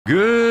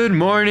Good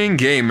morning,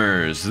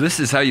 gamers! This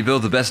is how you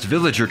build the best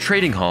villager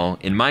trading hall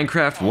in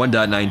Minecraft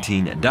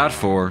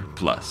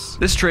 1.19.4+.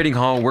 This trading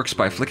hall works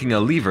by flicking a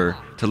lever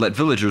to let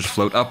villagers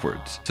float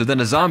upwards, so then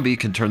a zombie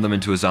can turn them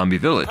into a zombie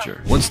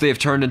villager. Once they have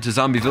turned into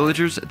zombie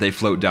villagers, they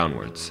float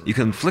downwards. You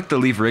can flick the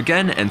lever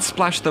again and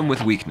splash them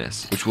with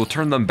weakness, which will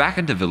turn them back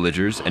into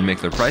villagers and make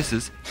their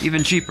prices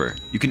even cheaper.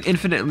 You can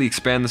infinitely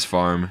expand this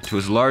farm to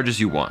as large as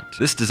you want.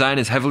 This design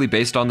is heavily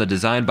based on the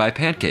design by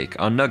Pancake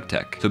on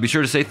Nugtech, so be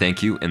sure to say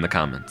thank you in the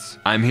comments.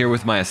 I'm here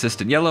with my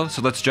assistant Yellow,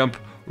 so let's jump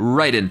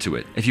right into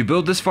it. If you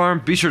build this farm,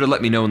 be sure to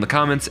let me know in the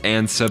comments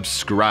and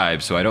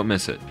subscribe so I don't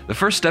miss it. The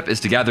first step is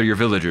to gather your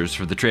villagers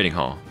for the trading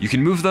hall. You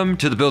can move them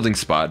to the building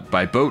spot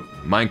by boat,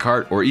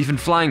 minecart, or even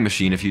flying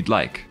machine if you'd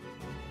like.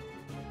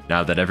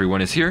 Now that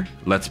everyone is here,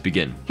 let's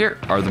begin. Here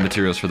are the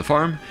materials for the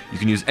farm. You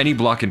can use any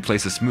block in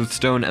place of smooth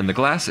stone, and the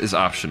glass is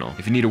optional.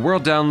 If you need a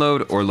world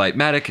download or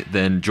Lightmatic,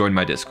 then join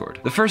my Discord.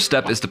 The first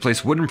step is to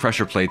place wooden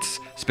pressure plates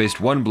spaced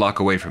one block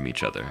away from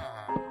each other.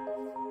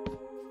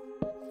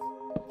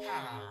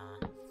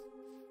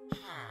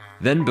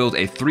 Then build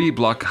a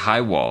 3-block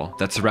high wall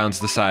that surrounds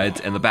the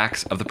sides and the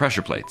backs of the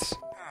pressure plates.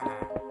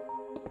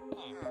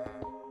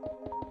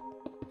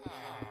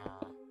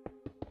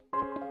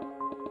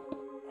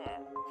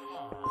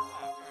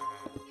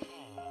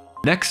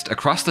 Next,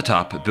 across the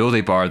top, build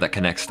a bar that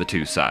connects the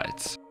two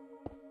sides.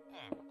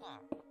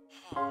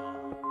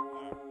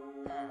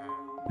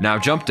 Now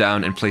jump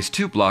down and place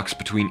 2 blocks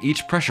between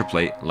each pressure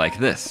plate like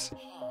this.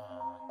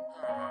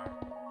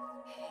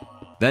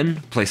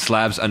 Then place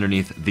slabs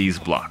underneath these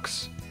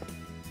blocks.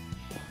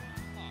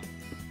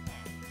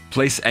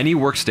 Place any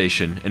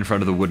workstation in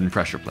front of the wooden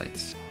pressure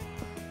plates.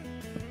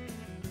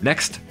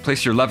 Next,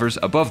 place your levers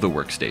above the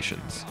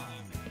workstations.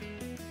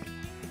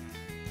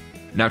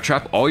 Now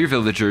trap all your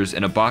villagers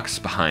in a box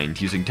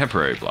behind using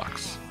temporary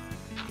blocks.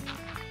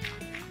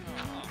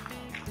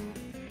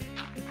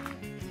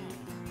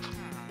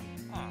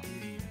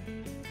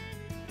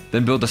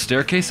 Then build a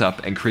staircase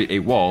up and create a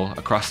wall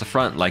across the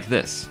front like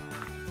this.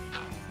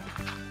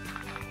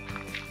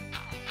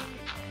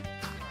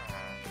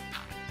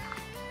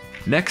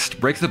 Next,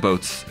 break the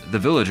boats the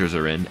villagers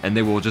are in, and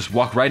they will just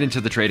walk right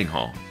into the trading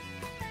hall.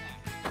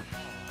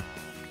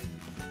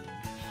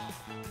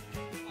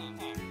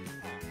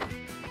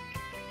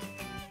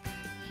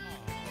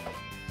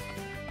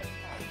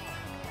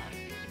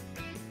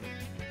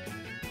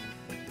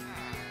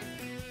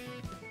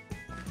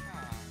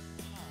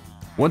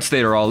 Once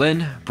they are all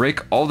in,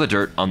 break all the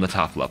dirt on the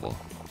top level.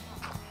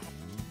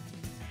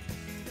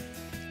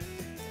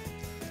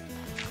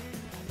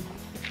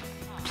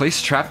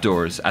 Place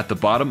trapdoors at the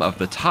bottom of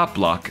the top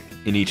block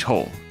in each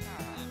hole.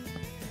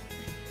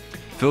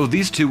 Fill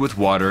these 2 with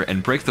water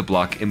and break the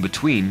block in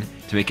between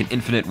to make an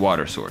infinite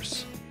water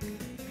source.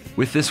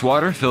 With this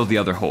water, fill the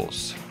other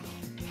holes.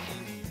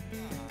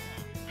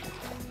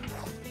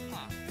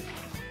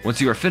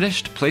 Once you are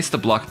finished, place the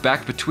block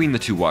back between the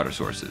 2 water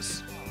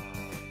sources.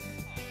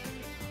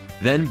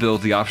 Then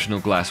build the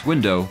optional glass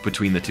window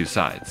between the 2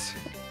 sides.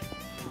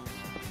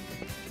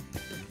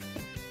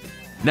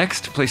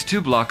 Next, place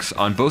 2 blocks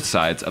on both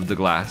sides of the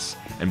glass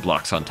and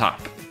blocks on top.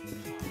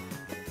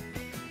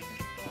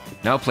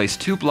 Now place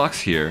 2 blocks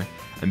here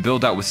and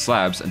build out with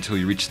slabs until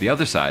you reach the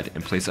other side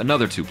and place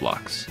another 2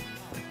 blocks.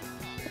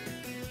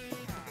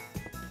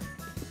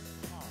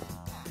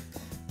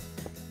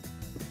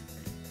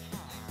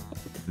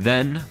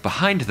 Then,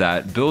 behind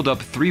that, build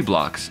up 3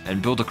 blocks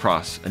and build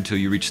across until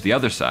you reach the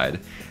other side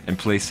and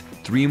place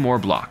 3 more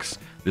blocks.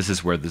 This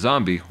is where the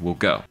zombie will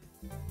go.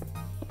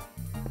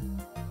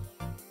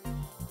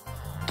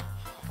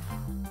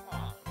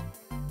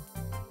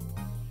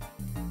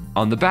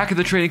 On the back of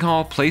the trading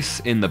hall, place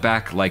in the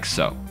back like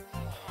so.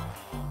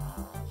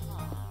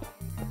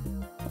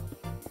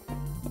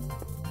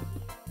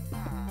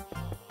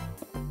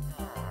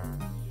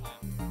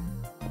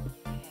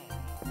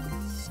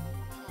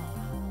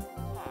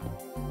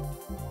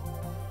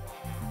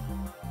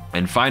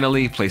 And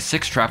finally, place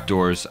 6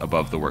 trapdoors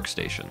above the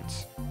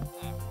workstations.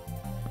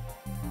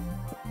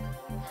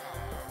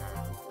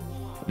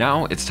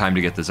 Now it's time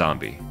to get the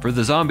zombie. For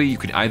the zombie, you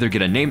can either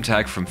get a name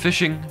tag from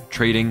fishing,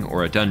 trading,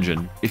 or a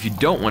dungeon. If you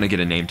don't want to get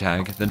a name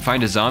tag, then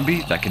find a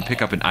zombie that can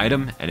pick up an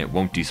item and it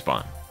won't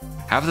despawn.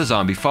 Have the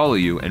zombie follow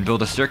you and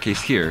build a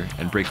staircase here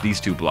and break these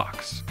 2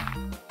 blocks.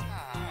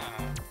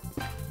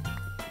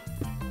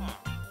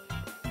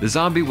 The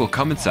zombie will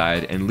come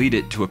inside and lead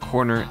it to a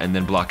corner and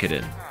then block it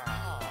in.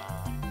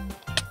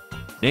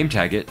 Name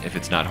tag it if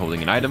it's not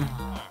holding an item.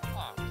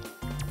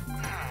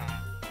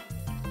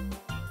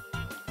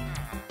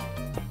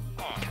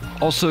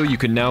 Also, you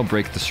can now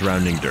break the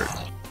surrounding dirt.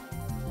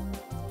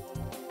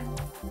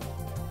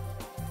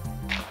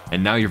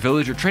 And now your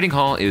villager trading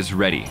hall is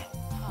ready.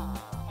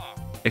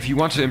 If you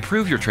want to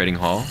improve your trading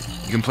hall,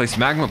 you can place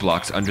magma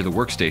blocks under the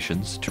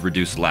workstations to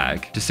reduce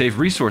lag. To save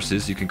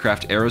resources, you can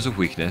craft arrows of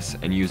weakness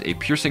and use a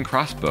piercing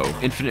crossbow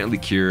to infinitely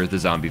cure the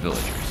zombie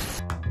villagers.